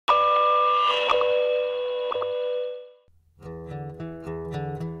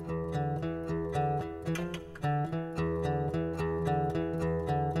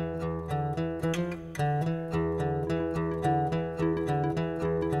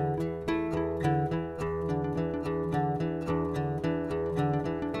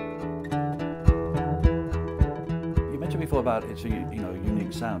about it's a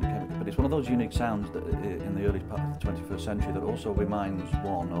unique sound, but it's one of those unique sounds that in the early part of the 21st century that also reminds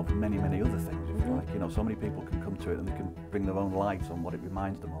one of many, many other things, if you like. You know, so many people can come to it and they can bring their own light on what it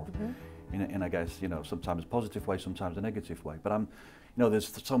reminds them of. In I guess, you know, sometimes a positive way, sometimes a negative way. But you know,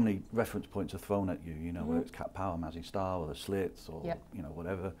 there's so many reference points are thrown at you, you know, whether it's Cat Power, Mazzy Star, or the Slits, or you know,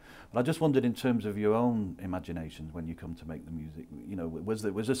 whatever. But I just wondered, in terms of your own imaginations when you come to make the music, you know, was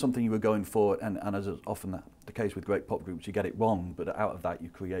there something you were going for, and as is often the case with great pop groups, you get it wrong, but out of that you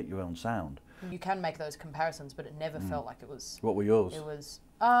create your own sound. You can make those comparisons, but it never felt like it was. What were yours? It was.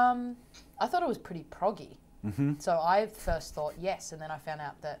 I thought it was pretty proggy. So I first thought Yes, and then I found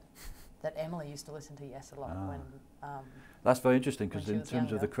out that Emily used to listen to Yes a lot when. That's very interesting, because in terms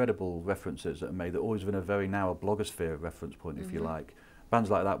younger. of the credible references that are made, they're always been a very narrow blogosphere reference point, if you like.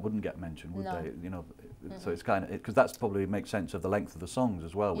 Bands like that wouldn't get mentioned, would they? You know, so it's kind of, because that's probably makes sense of the length of the songs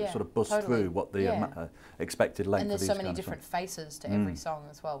as well, which sort of busts through what the expected length. And there's of so these many different faces to every song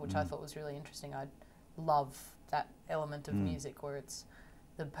as well, which I thought was really interesting. I love that element of music where it's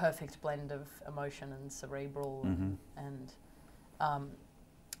the perfect blend of emotion and cerebral, and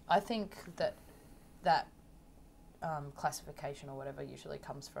I think that classification or whatever usually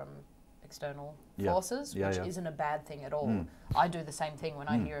comes from external forces, which isn't a bad thing at all. I do the same thing when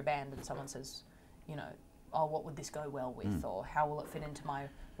I hear a band and someone says, you know, oh, what would this go well with, or how will it fit into my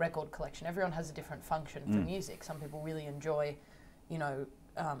record collection? Everyone has a different function for music. Some people really enjoy, you know,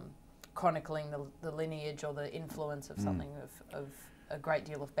 chronicling the lineage or the influence of something, of a great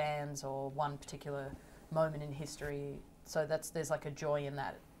deal of bands or one particular moment in history. So there's like a joy in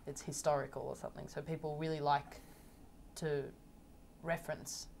that. It's historical or something. So people really like to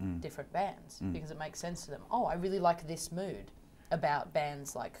reference different bands because it makes sense to them. Oh, I really like this mood about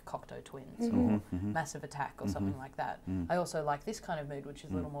bands like Cocteau Twins or Massive Attack or something like that. I also like this kind of mood, which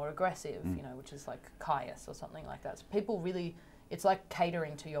is a little more aggressive, you know, which is like Caius or something like that. So people really, it's like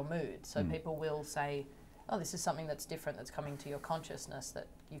catering to your mood. So people will say, oh, this is something that's different, that's coming to your consciousness, that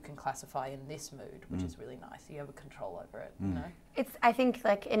you can classify in this mood, which is really nice. You have a control over it, you know? I think,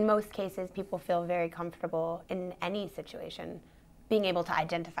 like, in most cases, people feel very comfortable in any situation being able to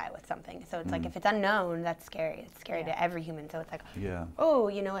identify with something. So it's like, if it's unknown, that's scary. It's scary to every human. So it's like, oh,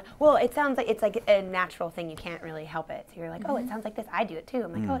 you know what? Well, it sounds like it's like a natural thing. You can't really help it. So you're like, oh, it sounds like this. I do it too.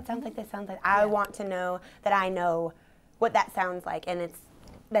 I'm like, oh, it sounds like this. Sounds like I want to know that I know what that sounds like, and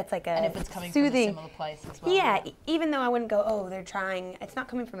that's like a and if it's coming soothing, from a similar place as well. Yeah, even though I wouldn't go, oh, they're trying, it's not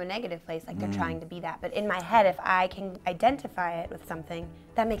coming from a negative place, like they're trying to be that. But in my head, if I can identify it with something,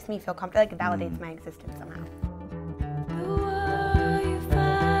 that makes me feel comfortable, like it validates my existence somehow.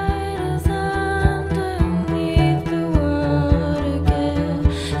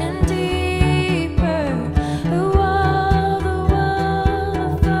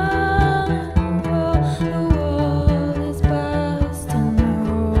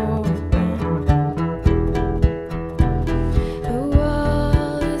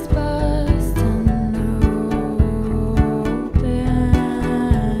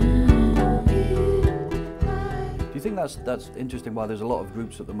 That's interesting. Why there's a lot of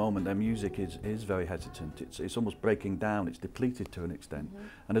groups at the moment, their music is very hesitant. It's almost breaking down. It's depleted to an extent.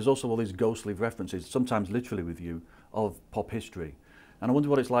 And there's also all these ghostly references, sometimes literally with you, of pop history. And I wonder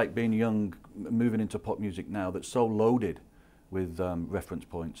what it's like being young, moving into pop music now that's so loaded with reference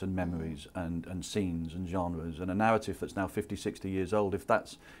points and memories and scenes and genres and a narrative that's now 50, 60 years old.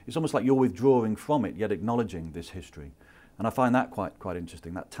 It's almost like you're withdrawing from it, yet acknowledging this history. And I find that quite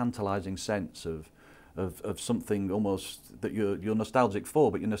interesting, that tantalizing sense of something almost that you're nostalgic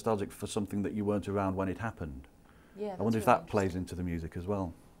for, but you're nostalgic for something that you weren't around when it happened. Yeah, I wonder if that plays into the music as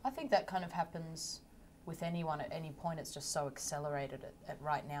well. I think that kind of happens with anyone at any point. It's just so accelerated at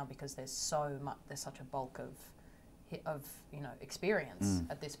right now because there's such a bulk of you know, experience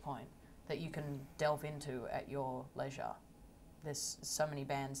at this point that you can delve into at your leisure. There's so many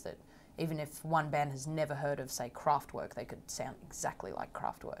bands that even if one band has never heard of, say, Kraftwerk, they could sound exactly like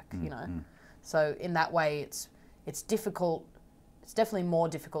Kraftwerk, you know. So in that way, it's difficult. It's definitely more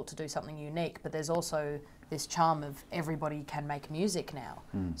difficult to do something unique, but there's also this charm of everybody can make music now.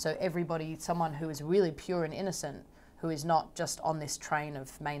 So someone who is really pure and innocent, who is not just on this train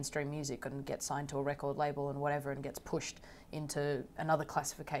of mainstream music and gets signed to a record label and whatever and gets pushed into another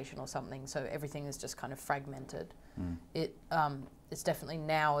classification or something. So everything is just kind of fragmented. It's definitely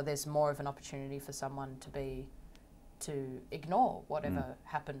now there's more of an opportunity for someone to ignore whatever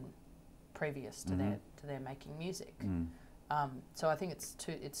happened previous to their making music. So I think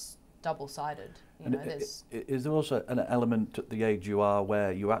it's double-sided. Is there also an element at the age you are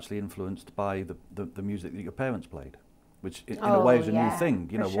where you're actually influenced by the music that your parents played, which in a way is a new thing?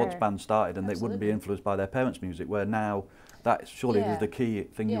 You know, once bands started and they wouldn't be influenced by their parents' music, where now that surely is the key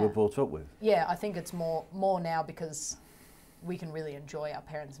thing you were brought up with. Yeah, I think it's more now because we can really enjoy our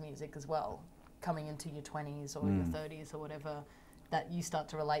parents' music as well. Coming into your 20s or your 30s or whatever, that you start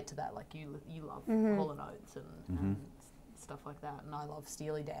to relate to that. Like you love Hall & Oates and stuff like that, and I love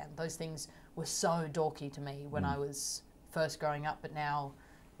Steely Dan. Those things were so dorky to me when I was first growing up, but now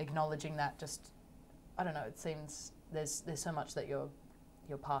acknowledging that, just, I don't know, it seems there's so much that your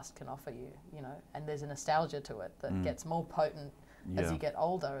past can offer you, you know, and there's a nostalgia to it that gets more potent as you get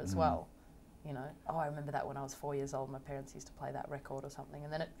older as well. You know, oh, I remember that when I was 4 years old, my parents used to play that record or something,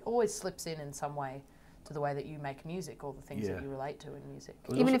 and then it always slips in some way to the way that you make music or the things that you relate to in music.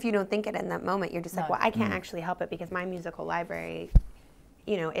 Even if you don't think it in that moment, you're just like, well, I can't actually help it because my musical library,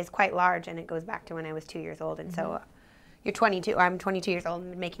 you know, is quite large, and it goes back to when I was 2 years old, and so you're 22, or I'm 22 years old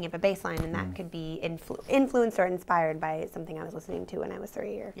and making up a bass line, and that could be influenced or inspired by something I was listening to when I was 3,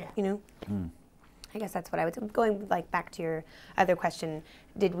 or, you know? I guess that's what I was going, like, back to your other question.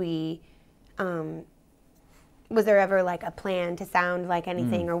 Did we, was there ever like a plan to sound like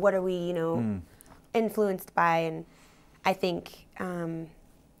anything, or what are we, you know, influenced by? And I think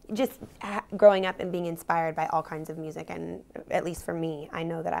just growing up and being inspired by all kinds of music, and at least for me, I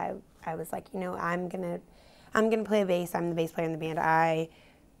know that I was like, you know, I'm gonna play bass. I'm the bass player in the band.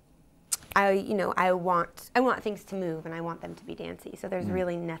 You know, I want things to move, and I want them to be dancey. So there's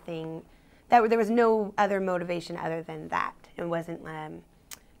really nothing there was no other motivation other than that. It wasn't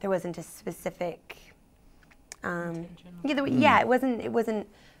there wasn't a specific it wasn't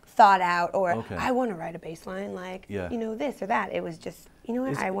thought out, or I want to write a bass line like you know, this or that. It was just, you know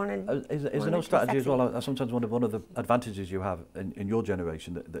what, I wanted. Is there no strategy as well? I sometimes wonder, one of the advantages you have in your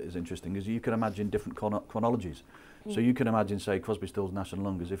generation that is interesting is you can imagine different chronologies. So you can imagine, say, Crosby, Stills, Nash and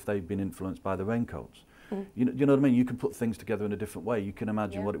Young as if they'd been influenced by the Raincoats. You know what I mean? You can put things together in a different way. You can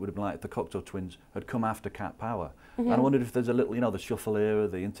imagine what it would have been like if the Cocteau Twins had come after Cat Power. And I wondered if there's a little, you know, the shuffle era,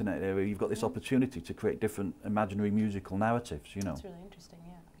 the internet era, you've got this opportunity to create different imaginary musical narratives, you know. That's really interesting,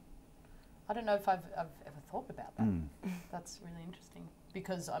 yeah. I don't know if I've ever thought about that. That's really interesting,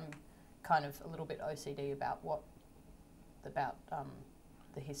 because I'm kind of a little bit OCD about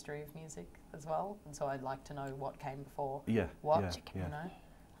the history of music as well, and so I'd like to know what came before what, you know.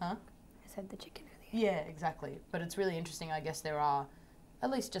 Huh? I said the chicken earlier. Yeah, exactly. But it's really interesting. I guess there are, at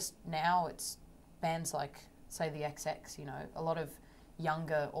least just now, it's bands like, say, the XX, you know, a lot of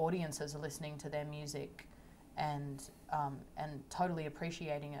younger audiences are listening to their music and totally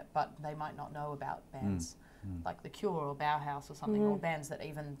appreciating it, but they might not know about bands like The Cure or Bauhaus or something, or bands that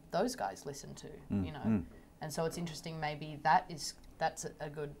even those guys listen to, you know. And so it's interesting, maybe that's a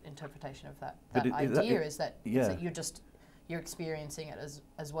good interpretation of that idea, is that you're experiencing it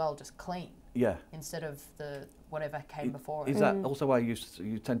as well, just clean. Yeah. Instead of the whatever came before. Is that also why you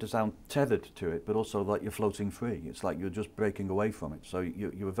tend to sound tethered to it, but also like you're floating free? It's like you're just breaking away from it. So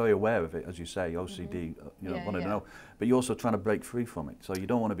you were very aware of it, as you say, OCD, you know, wanted to know. But you're also trying to break free from it. So you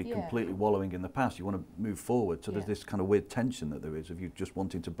don't want to be completely wallowing in the past. You want to move forward. So there's this kind of weird tension that there is of you just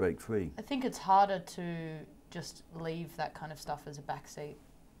wanting to break free. I think it's harder to just leave that kind of stuff as a backseat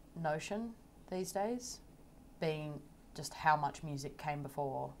notion these days, being just how much music came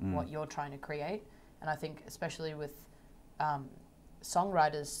before what you're trying to create. And I think especially with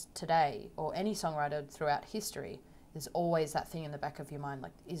songwriters today, or any songwriter throughout history, there's always that thing in the back of your mind,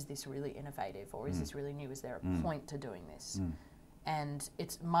 like, is this really innovative, or is this really new? Is there a point to doing this? And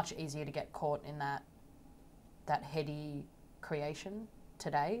it's much easier to get caught in that heady creation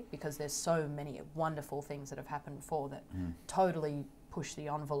today, because there's so many wonderful things that have happened before that totally push the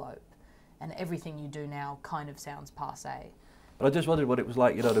envelope, and everything you do now kind of sounds passé. But I just wondered what it was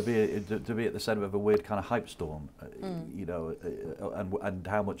like, you know, to be at the centre of a weird kind of hype storm, you know, and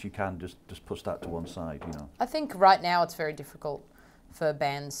how much you can just push that to one side, you know. I think right now it's very difficult for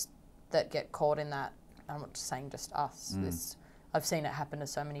bands that get caught in that. I'm not just saying just us. I've seen it happen to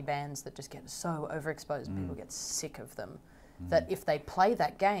so many bands that just get so overexposed, people get sick of them, that if they play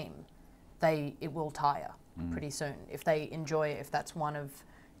that game, it will tire pretty soon. If they enjoy it, if that's one of,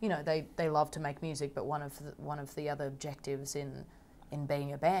 you know, they love to make music, but one of the other objectives in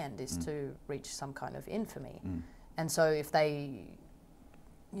being a band is to reach some kind of infamy. And so if they,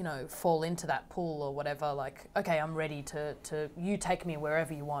 you know, fall into that pool or whatever, like, okay, I'm ready to you take me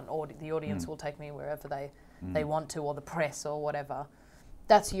wherever you want, or the audience will take me wherever they want to, or the press or whatever.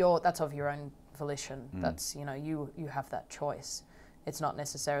 That's of your own volition. That's, you know, you have that choice. It's not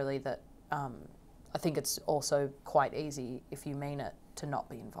necessarily that. I think it's also quite easy, if you mean it, to not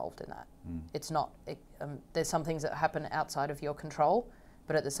be involved in that. It's not. There's some things that happen outside of your control,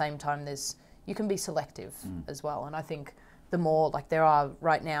 but at the same time, you can be selective as well. And I think the more, like, there are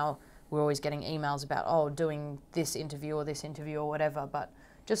right now we're always getting emails about, oh, doing this interview or whatever, but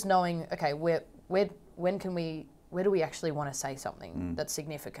just knowing, okay, where do we actually want to say something that's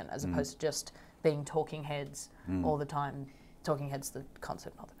significant, as opposed to just being talking heads all the time. Talking Heads, the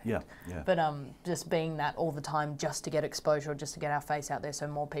concert, not the band. Yeah. But just being that all the time, just to get exposure, just to get our face out there, so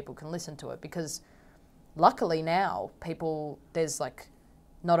more people can listen to it. Because luckily now, there's like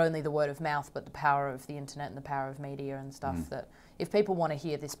not only the word of mouth, but the power of the internet and the power of media and stuff. That if people want to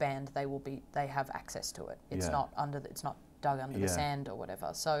hear this band, they have access to it. It's not dug under the sand or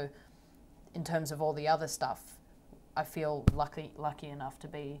whatever. So, in terms of all the other stuff, I feel lucky enough to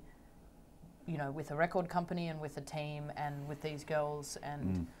be, you know, with a record company and with a team and with these girls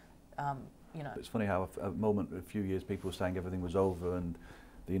and, you know. It's funny how a few years people were saying everything was over and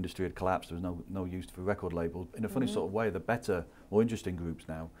the industry had collapsed, there was no use for a record label. In a funny sort of way, the better, more interesting groups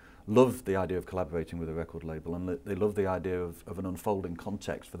now love the idea of collaborating with a record label, and they love the idea of an unfolding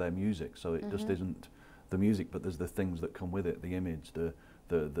context for their music. So it just isn't the music, but there's the things that come with it, the image, the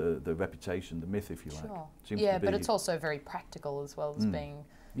reputation, the myth, if you like. Yeah, but it's also very practical as well as being...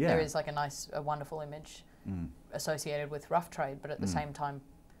 There is like a wonderful image associated with Rough Trade, but at the same time,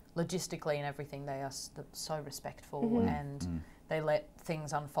 logistically and everything, they are so respectful and they let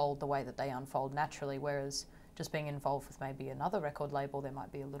things unfold the way that they unfold naturally, whereas just being involved with maybe another record label, there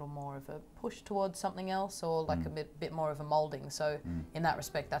might be a little more of a push towards something else, or like a bit more of a moulding. So in that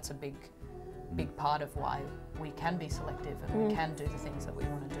respect, that's a big part of why we can be selective and we can do the things that we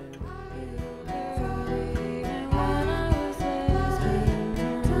want to do.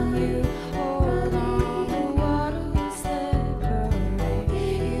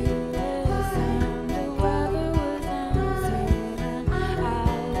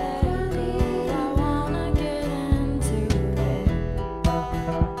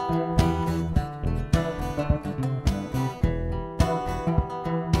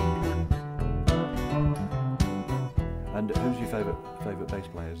 And who's your favourite bass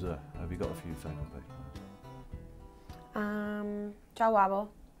players there? Have you got a few favourite bass players? Jaw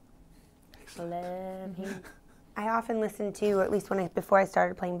Wobble. Love him. I often listened to, or at least before I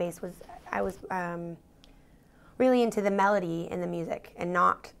started playing bass, I was really into the melody in the music, and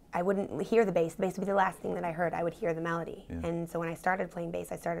I wouldn't hear the bass. The bass would be the last thing that I heard. I would hear the melody. Yeah. And so when I started playing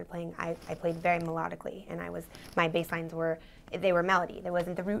bass, I played very melodically, and my bass lines were melody. There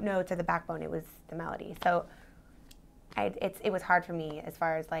wasn't the root notes or the backbone, it was the melody. So it was hard for me as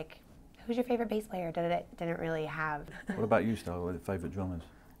far as like, who's your favorite bass player? Didn't really have. What about you, Stella? What are your favourite drummers?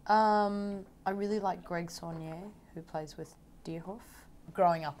 I really like Greg Saunier, who plays with Deerhoof.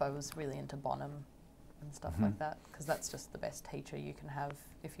 Growing up, I was really into Bonham and stuff like that, because that's just the best teacher you can have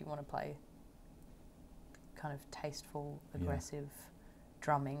if you want to play kind of tasteful, aggressive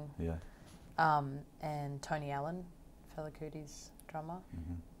drumming. Yeah. And Tony Allen, Fela Kuti's drummer.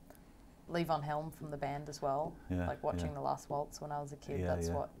 Levon Helm from the band as well. Yeah, like watching The Last Waltz when I was a kid. That's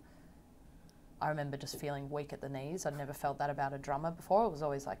what I remember, just feeling weak at the knees. I'd never felt that about a drummer before. It was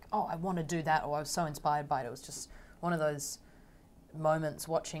always like, oh, I want to do that, or I was so inspired by it. It was just one of those moments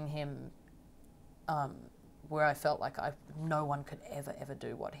watching him where I felt like no one could ever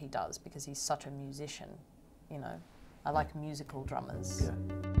do what he does, because he's such a musician, you know. I like musical drummers.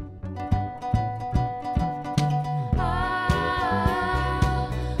 Yeah.